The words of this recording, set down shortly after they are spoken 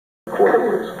what it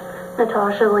was.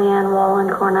 Natasha, Liane, Wallen,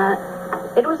 Cornett.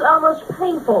 It was almost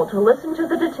painful to listen to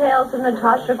the details of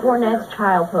Natasha Cornett's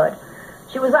childhood.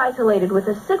 She was isolated with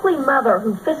a sickly mother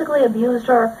who physically abused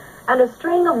her and a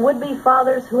string of would-be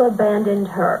fathers who abandoned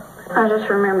her. I just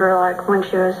remember, like, when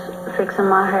she was fixing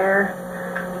my hair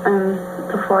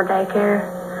before daycare,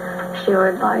 she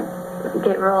would, like,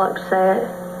 get real upset,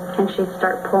 and she'd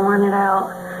start pulling it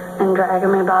out and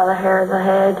dragging me by the hair of the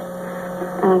head,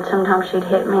 and sometimes she'd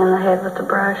hit me in the head with a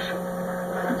brush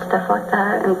and stuff like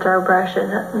that, and throw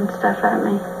brushes and stuff at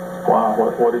me. Wow,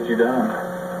 what had you done?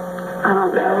 I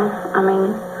don't know. I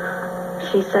mean,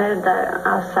 she said that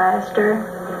I sassed her,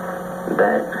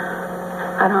 but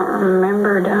I don't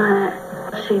remember doing it.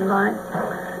 She'd, like,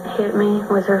 hit me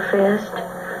with her fist,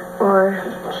 or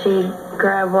she'd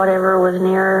grab whatever was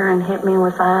near her and hit me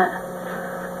with that.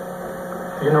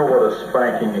 You know what a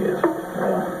spanking is?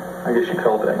 I guess you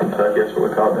call it that in Kentucky. That's what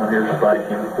we call it down here,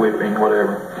 spanking, whipping,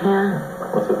 whatever. Yeah.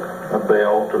 With a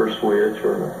belt or a switch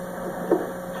or a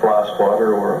fly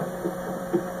swatter or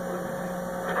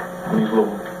these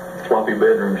little floppy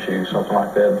bedroom shoes, something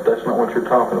like that. But that's not what you're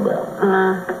talking about.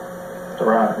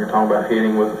 Right, you're talking about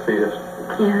hitting with a fist.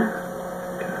 Yeah.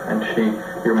 And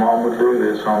your mom would do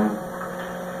this on,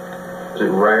 is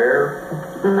it rare?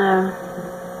 No.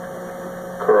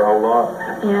 Occur a whole lot?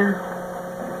 Yeah.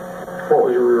 What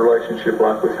was your relationship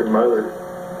like with your mother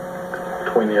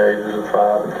between the ages of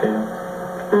 5 and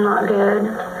 10? Not good.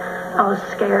 I was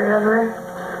scared of her.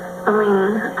 I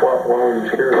mean... Why were you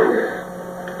scared of her?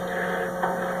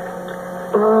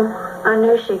 Well, I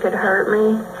knew she could hurt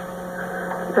me,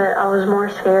 but I was more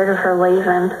scared of her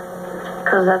leaving,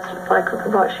 because that's, like,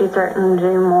 what she threatened to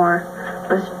do more,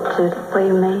 was to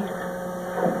leave me.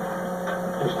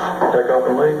 Just take off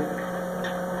and leave?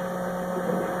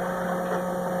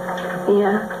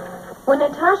 Yeah. When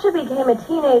Natasha became a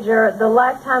teenager, the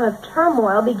lifetime of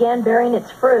turmoil began bearing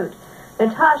its fruit.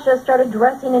 Natasha started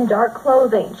dressing in dark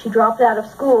clothing. She dropped out of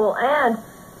school, and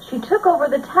she took over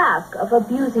the task of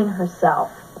abusing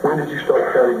herself. When did you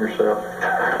start cutting yourself?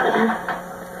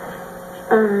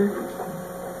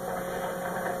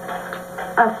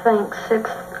 I think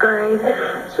 6th grade.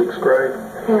 6th grade?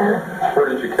 Yeah. Where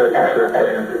did you cut yourself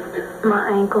in? My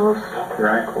ankles. Your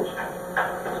ankles.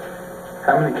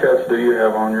 How many cuts do you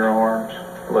have on your arms,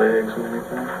 legs, and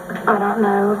anything? I don't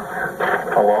know.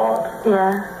 A lot?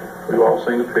 Yeah. We've all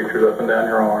seen the pictures up and down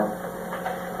your arm.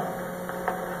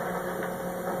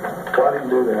 Why do you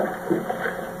do that?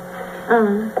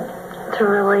 To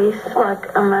release, like,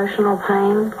 emotional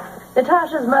pain.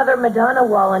 Natasha's mother, Madonna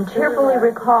Wallen, tearfully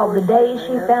recalled the day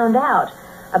she found out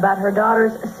about her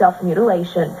daughter's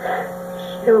self-mutilation.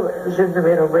 She was in the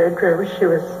middle bedroom. She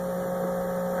was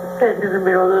sitting in the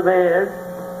middle of the bed.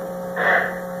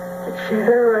 She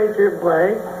had a razor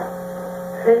blade,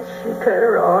 and she cut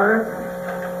her arm.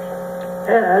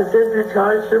 And I said,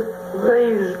 Natasha,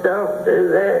 please don't do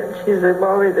that. And she said,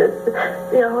 Mommy, that's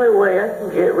the only way I can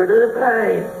get rid of the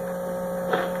pain.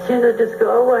 She said, just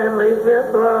go away and leave me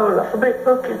alone. I'll be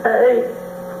okay.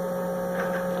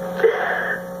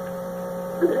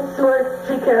 That's what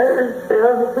she cut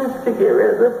herself to get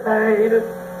rid of the pain.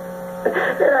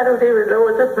 And I don't even know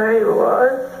what the pain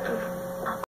was.